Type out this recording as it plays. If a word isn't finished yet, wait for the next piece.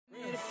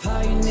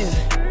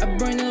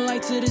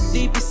to the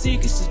deepest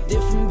secrets of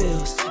different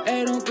bills.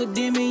 Hey, don't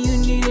condemn me, you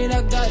need it,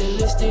 I got it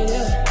listed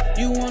here.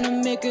 You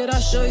wanna make it,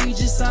 I'll show you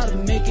just how to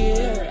make it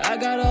here. I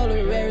got all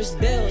the rarest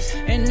bills,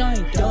 and I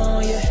ain't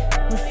done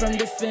yet. Went from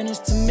the finish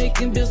to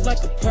making bills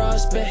like a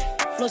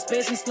prospect. Flow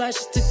space and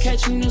slashes to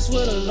catching us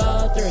with a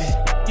lot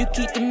threat. You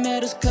keep the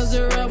medals cause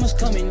the right one's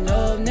coming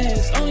up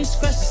next. Only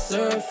scratch the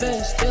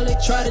surface. Still they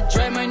try to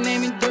drag my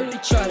name in dirt, they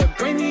try to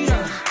bring me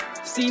down.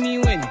 See me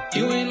winning,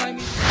 you ain't like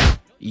me.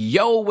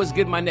 Yo, what's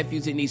good, my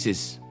nephews and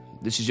nieces?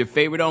 This is your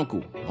favorite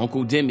uncle,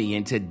 Uncle Demi,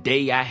 and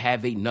today I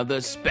have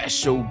another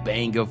special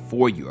banger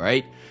for you, all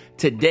right?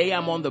 Today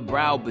I'm on the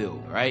brow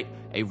build, right?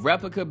 A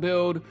replica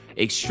build,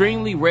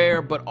 extremely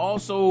rare, but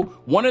also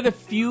one of the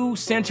few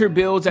center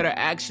builds that are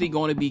actually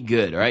going to be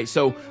good, all right?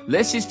 So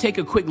let's just take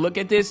a quick look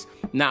at this.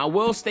 Now, I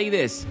will say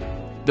this.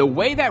 The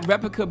way that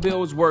replica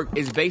builds work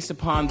is based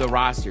upon the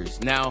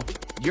rosters. Now,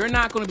 you're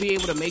not going to be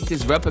able to make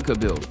this replica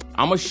build.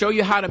 I'm going to show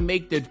you how to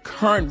make the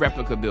current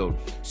replica build.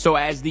 So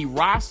as the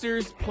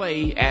rosters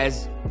play,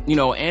 as, you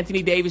know,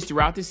 Anthony Davis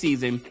throughout the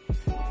season,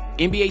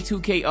 NBA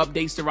 2K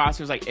updates the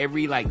rosters like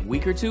every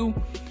week or two.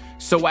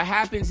 So what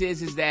happens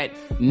is that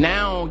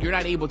now you're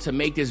not able to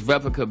make this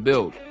replica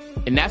build.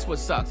 And that's what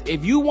sucks.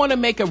 If you want to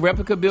make a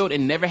replica build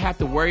and never have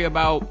to worry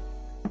about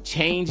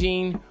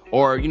changing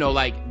or, you know,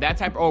 like that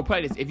type of, or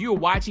play this. If you're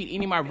watching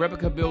any of my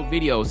replica build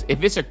videos,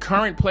 if it's a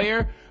current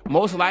player,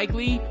 most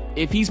likely,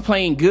 if he's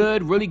playing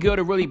good or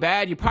really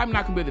bad, you're probably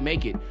not gonna be able to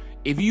make it.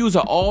 If you use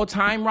an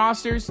all-time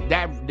rosters,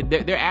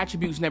 their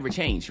attributes never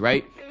change,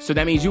 right? So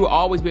that means you will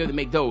always be able to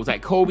make those.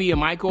 Like Kobe and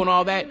Michael and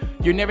all that,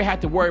 you never have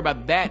to worry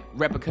about that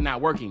replica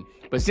not working.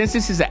 But since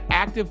this is an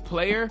active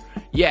player,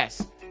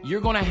 yes,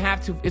 you're gonna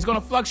have to, it's gonna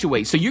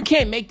fluctuate. So you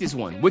can't make this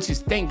one, which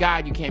is, thank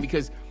God you can,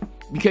 because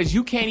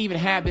you can't even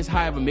have this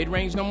high of a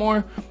mid-range no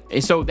more.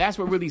 And so that's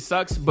what really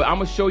sucks. But I'm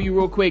gonna show you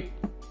real quick.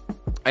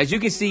 As you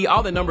can see,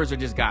 all the numbers are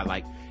just got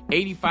like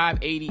 85,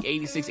 80,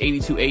 86,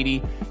 82,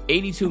 80,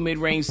 82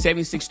 mid-range,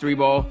 76 three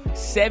ball,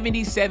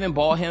 77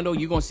 ball handle.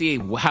 You're going to see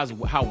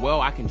how well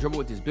I can dribble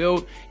with this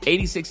build.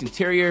 86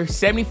 interior,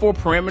 74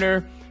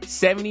 perimeter,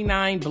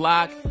 79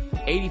 block,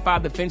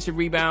 85 defensive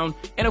rebound,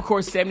 and of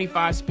course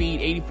 75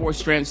 speed, 84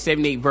 strength,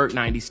 78 vert,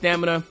 90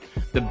 stamina.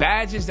 The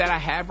badges that I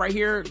have right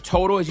here,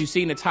 total, as you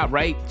see in the top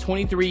right,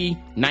 23,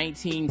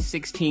 19,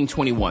 16,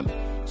 21.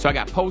 So I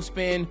got post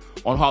spin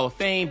on Hall of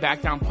Fame,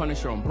 back down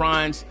Punisher on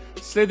bronze,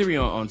 Slithery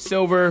on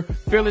silver,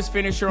 fearless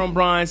finisher on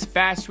bronze,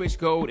 fast switch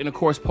gold, and of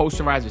course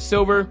posterizer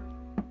silver.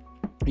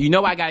 You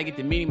know I got to get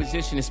the mini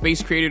musician and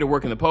space creator to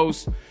work in the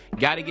post.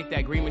 Got to get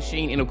that green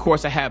machine, and of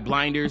course I have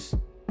blinders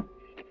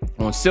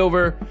on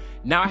silver.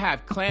 Now I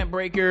have clamp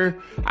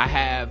breaker. I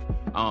have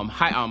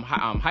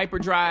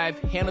hyperdrive,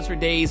 handles for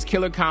days,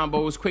 killer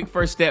combos, quick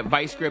first step,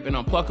 vice grip, and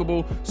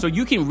unpluckable. So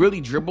you can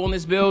really dribble in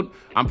this build.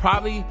 I'm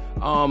probably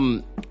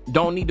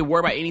don't need to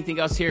worry about anything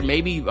else here.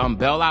 Maybe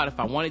bail out if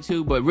I wanted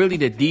to, but really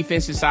the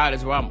defensive side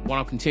is what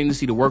I'm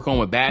continuously to work on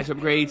with badge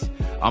upgrades.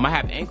 I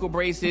have ankle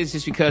braces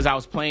just because I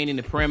was playing in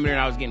the perimeter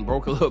and I was getting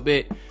broke a little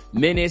bit.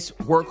 Menace,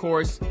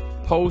 workhorse,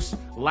 post,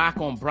 lock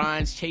on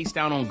bronze, chase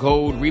down on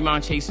gold,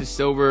 rebound chases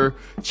silver,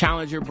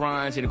 challenger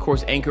bronze, and of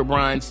course anchor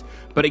bronze.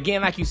 But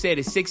again, like you said,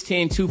 it's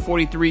 6'10",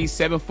 243,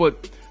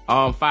 7'5"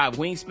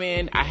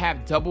 wingspan. I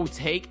have double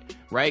take,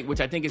 right, which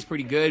I think is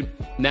pretty good.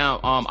 Now,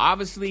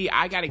 obviously,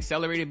 I got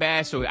accelerated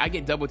badge, so I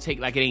get double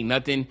take like it ain't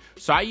nothing.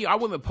 So I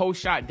went with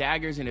post shot,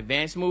 daggers, and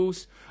advanced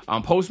moves,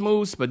 post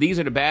moves. But these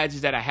are the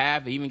badges that I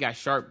have. I even got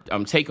sharp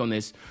take on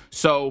this.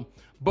 So,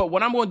 but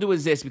what I'm going to do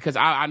is this, because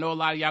I know a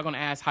lot of y'all going to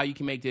ask how you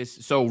can make this.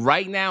 So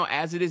right now,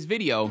 as of this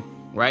video,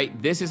 right,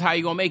 this is how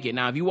you're going to make it.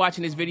 Now, if you're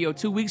watching this video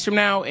 2 weeks from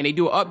now and they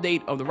do an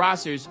update of the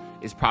rosters,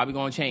 it's probably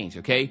going to change,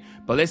 okay?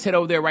 But let's head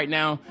over there right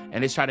now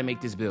and let's try to make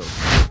this build.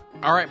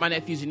 All right, my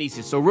nephews and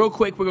nieces. So real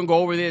quick, we're going to go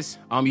over this.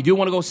 You do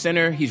want to go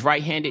center. He's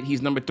right-handed.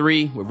 He's number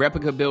 3. With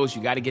replica builds,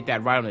 you got to get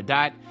that right on the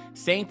dot.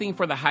 Same thing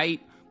for the height.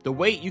 The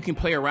weight you can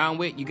play around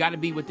with, you got to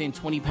be within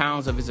 20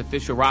 pounds of his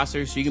official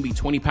roster. So you can be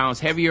 20 pounds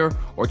heavier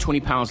or 20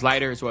 pounds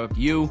lighter. It's up to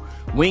you.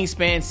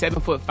 Wingspan,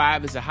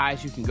 7'5" is the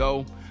highest you can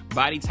go.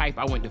 Body type,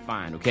 I went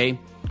defined, okay?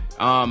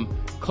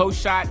 Close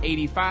shot,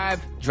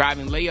 85.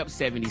 Driving layup,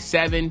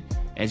 77.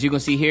 As you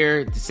can see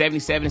here, the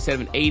 77 instead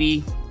of an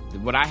 80.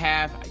 What I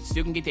have, I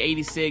still can get the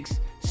 86.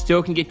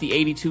 Still can get the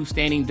 82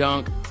 standing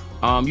dunk.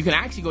 You can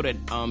actually go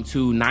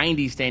to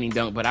 90 standing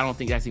dunk, but I don't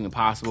think that's even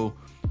possible.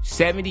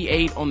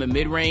 78 on the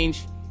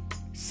mid-range.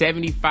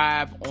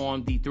 75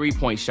 on the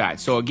three-point shot.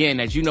 So again,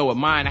 as you know with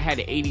mine, I had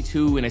an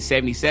 82 and a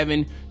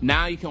 77.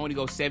 Now you can only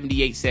go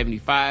 78,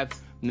 75.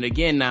 And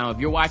again, now if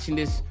you're watching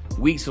this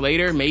weeks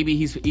later, maybe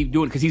he's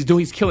doing, because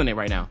he's killing it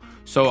right now.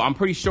 So I'm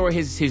pretty sure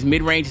his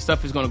mid-range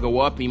stuff is going to go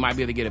up. He might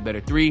be able to get a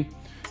better 3.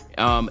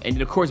 And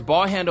then of course,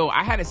 ball handle,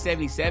 I had a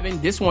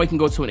 77. This one can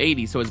go to an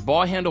 80. So his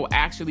ball handle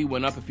actually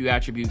went up a few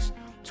attributes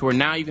to where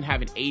now you can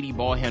have an 80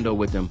 ball handle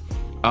with him.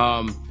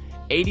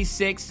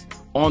 86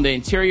 on the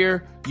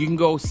interior. You can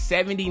go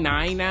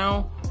 79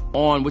 now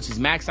on, which is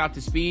max out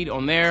to speed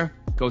on there.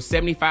 Go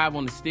 75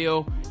 on the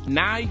steel.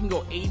 Now you can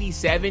go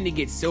 87 to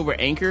get silver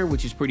anchor,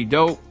 which is pretty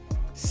dope.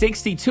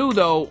 62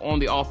 though on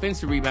the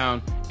offensive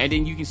rebound, and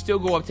then you can still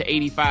go up to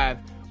 85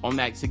 on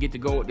that to get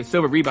the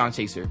silver rebound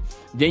chaser.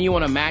 Then you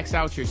want to max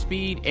out your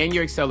speed and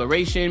your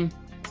acceleration,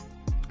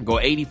 go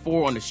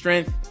 84 on the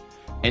strength,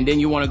 and then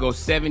you want to go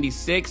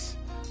 76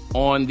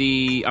 on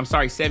the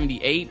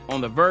 78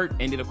 on the vert,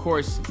 and then of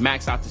course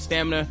max out the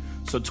stamina.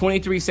 So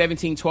 23,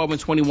 17, 12, and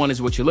 21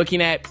 is what you're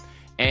looking at.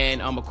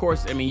 And of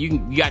course, I mean,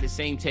 you got the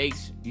same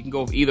takes. You can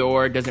go with either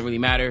or. It doesn't really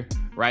matter,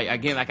 right?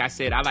 Again, like I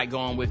said, I like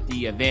going with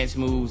the advanced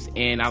moves,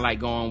 and I like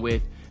going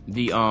with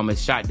the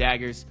shot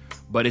daggers.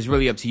 But it's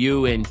really up to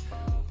you. And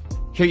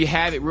here you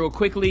have it real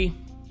quickly.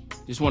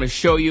 Just want to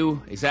show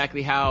you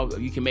exactly how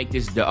you can make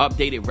this the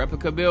updated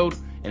replica build.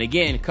 And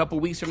again, a couple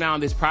weeks from now,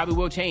 this probably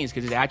will change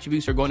because the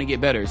attributes are going to get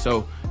better.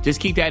 So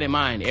just keep that in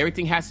mind.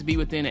 Everything has to be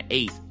within an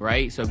 8,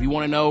 right? So if you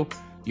want to know,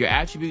 your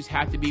attributes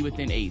have to be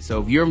within 8. So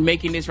if you're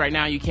making this right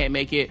now, you can't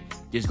make it,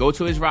 just go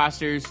to his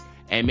rosters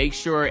and make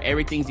sure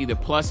everything's either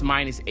plus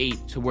minus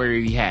 8 to where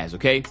he has,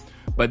 okay?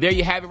 But there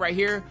you have it right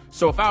here.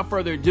 So without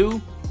further ado,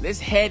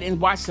 let's head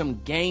and watch some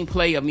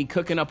gameplay of me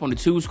cooking up on the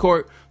twos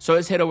court. So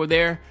let's head over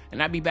there,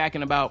 and I'll be back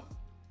in about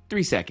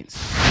 3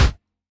 seconds.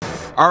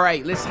 All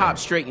right, let's hop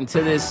straight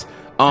into this.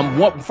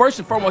 First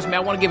and foremost, man, I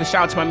want to give a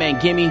shout out to my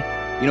man Gimme.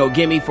 You know,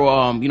 Gimme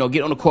for,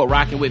 get on the court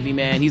rocking with me,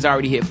 man. He's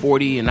already hit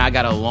 40, and I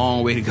got a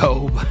long way to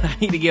go, but I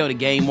need to get on the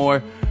game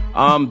more.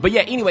 But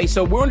yeah, anyway,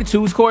 so we're on the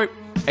twos court.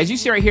 As you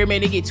see right here,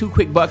 man, they get 2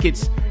 quick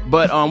buckets,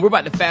 but we're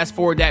about to fast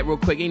forward that real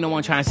quick. Ain't no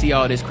one trying to see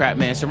all this crap,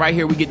 man. So right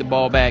here, we get the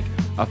ball back.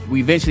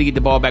 We eventually get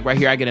the ball back right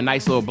here. I get a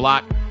nice little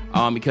block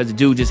because the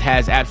dude just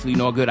has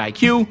absolutely no good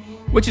IQ,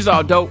 which is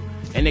all dope.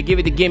 And they give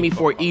it to Gimme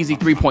for an easy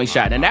 3-point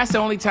shot. And that's the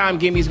only time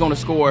Gimme's going to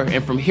score.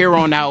 And from here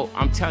on out,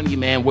 I'm telling you,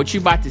 man, what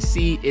you're about to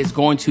see is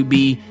going to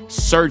be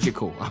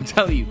surgical. I'm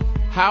telling you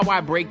how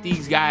I break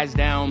these guys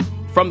down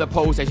from the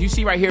post. As you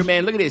see right here,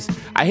 man, look at this.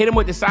 I hit him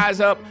with the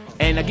size up.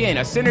 And again,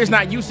 a center's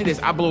not used to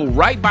this. I blow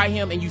right by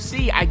him. And you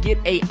see, I get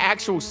a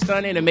actual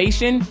stun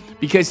animation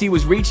because he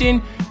was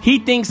reaching. He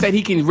thinks that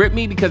he can rip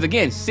me because,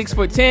 again,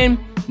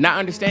 6'10", not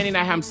understanding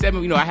I have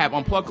 7, I have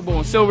unpluckable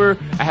and silver.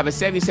 I have a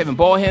 77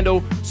 ball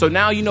handle. So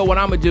now you know what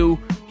I'm going to do.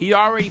 He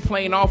already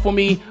playing off on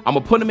me. I'm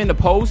going to put him in the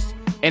post.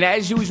 And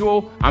as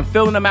usual, I'm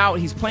filling him out.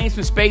 He's playing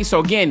some space. So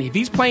again, if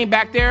he's playing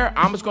back there,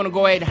 I'm just going to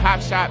go ahead and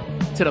hop shot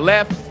to the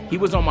left. He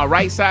was on my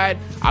right side.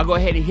 I'll go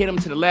ahead and hit him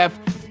to the left.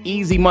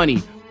 Easy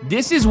money.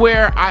 This is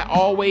where I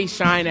always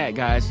shine at,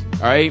 guys.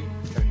 All right.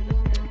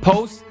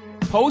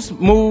 Post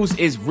moves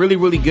is really,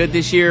 really good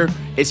this year,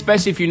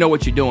 especially if you know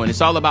what you're doing.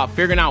 It's all about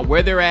figuring out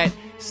where they're at,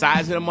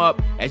 sizing them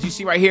up. As you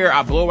see right here,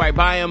 I blow right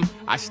by him.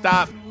 I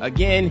stop.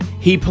 Again,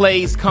 he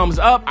comes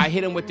up. I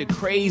hit him with the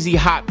crazy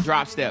hop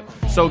drop step.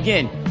 So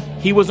again,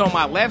 he was on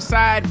my left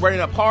side,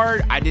 running up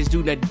hard. I just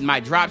do my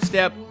drop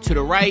step to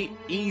the right.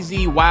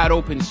 Easy, wide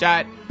open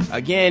shot.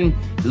 Again,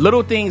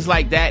 little things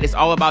like that. It's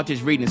all about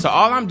just reading. So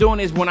all I'm doing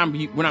is when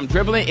I'm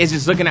dribbling is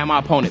just looking at my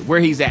opponent, where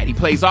he's at. He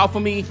plays off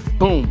of me.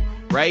 Boom.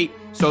 Right?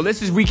 So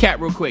let's just recap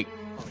real quick.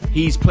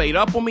 He's played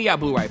up on me. I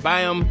blew right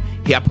by him.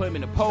 I put him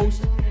in the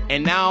post.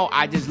 And now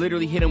I just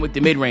literally hit him with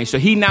the mid-range. So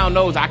he now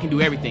knows I can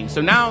do everything.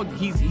 So now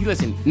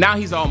now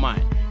he's all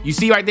mine. You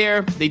see right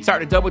there, they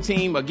start to double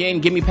team. Again,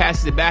 Gimme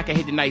passes it back. I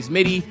hit the nice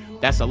midi.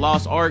 That's a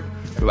lost arc.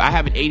 I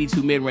have an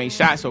 82 mid-range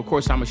shot, so of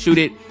course I'm going to shoot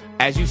it.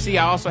 As you see,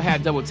 I also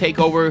have double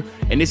takeover,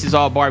 and this is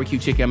all barbecue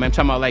chicken. I'm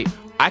talking about, like,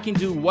 I can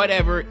do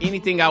whatever,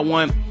 anything I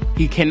want.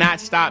 He cannot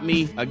stop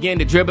me. Again,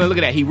 the dribbling, look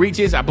at that. He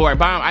reaches, I blow right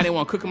by him. I didn't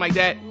want to cook him like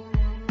that.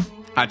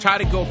 I tried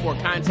to go for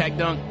a contact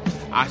dunk.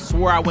 I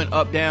swore I went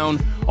up, down.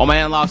 On my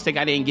analog stick,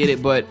 I didn't get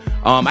it, but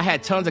I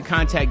had tons of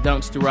contact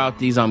dunks throughout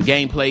these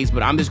gameplays,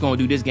 but I'm just going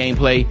to do this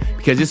gameplay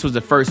because this was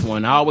the first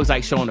one. I always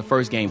like showing the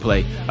first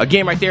gameplay.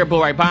 Again, right there,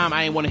 blow right by him.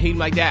 I didn't want to hit him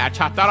like that.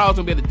 I thought I was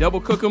going to be able to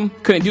double cook him.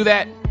 Couldn't do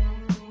that.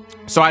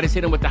 So I just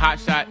hit him with the hot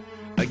shot.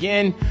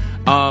 Again,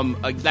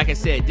 like I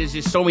said, there's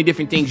just so many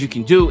different things you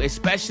can do,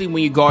 especially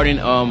when you're guarding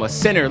a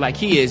center like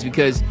he is,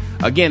 because,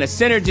 again, a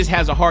center just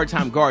has a hard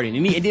time guarding.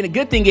 And then the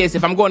good thing is,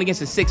 if I'm going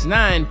against a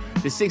 6'9",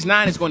 the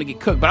 6'9" is going to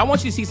get cooked. But I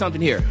want you to see something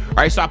here. All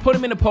right, so I put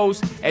him in the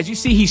post. As you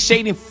see, he's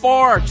shading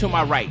far to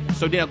my right.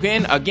 So then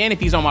again,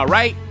 if he's on my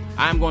right,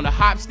 I'm going to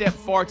hop step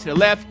far to the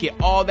left, get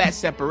all that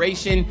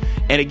separation,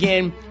 and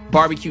again,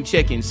 barbecue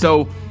chicken.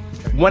 So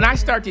when I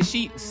start to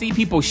see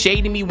people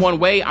shading me one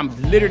way, I'm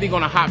literally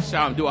going to hop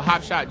shot, do a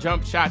hop shot,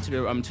 jump shot to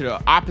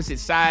the opposite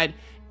side.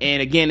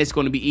 And again, it's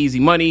going to be easy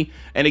money.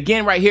 And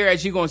again, right here,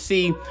 as you're going to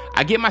see,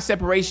 I get my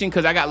separation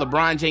because I got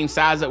LeBron James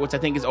size up, which I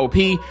think is OP.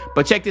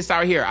 But check this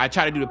out here. I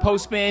try to do the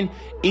post spin,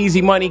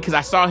 easy money, because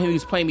I saw him, he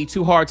was playing me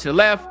too hard to the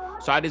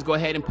left. So I just go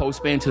ahead and post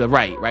spin to the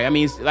right, right? I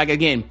mean, it's like,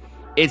 again,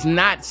 it's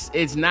not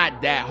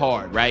that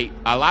hard, right?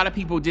 A lot of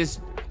people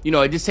just,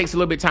 it just takes a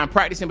little bit of time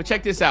practicing. But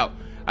check this out.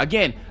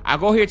 Again, I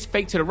go here to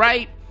fake to the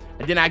right,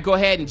 and then I go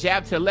ahead and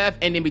jab to the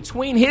left, and then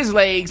between his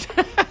legs,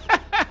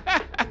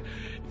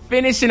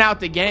 finishing out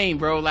the game,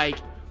 bro. Like,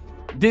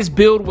 this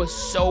build was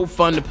so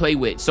fun to play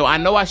with. So I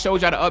know I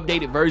showed y'all the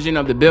updated version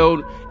of the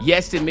build.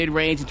 Yes, the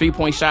mid-range and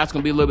three-point shots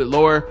gonna be a little bit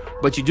lower,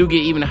 but you do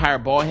get even a higher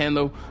ball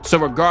handle. So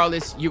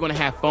regardless, you're gonna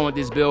have fun with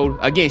this build.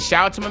 Again,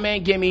 shout out to my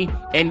man Gimme,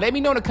 and let me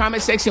know in the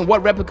comment section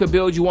what replica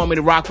build you want me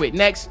to rock with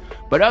next.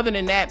 But other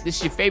than that, this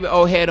is your favorite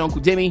old head,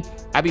 Uncle Demi.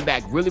 I'll be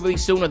back really, really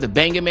soon with the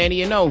banger, man.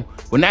 You know,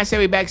 when I say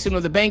we back soon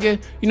with the banger,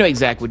 you know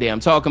exactly what day I'm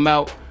talking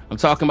about. I'm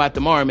talking about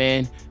tomorrow,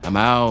 man. I'm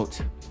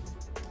out.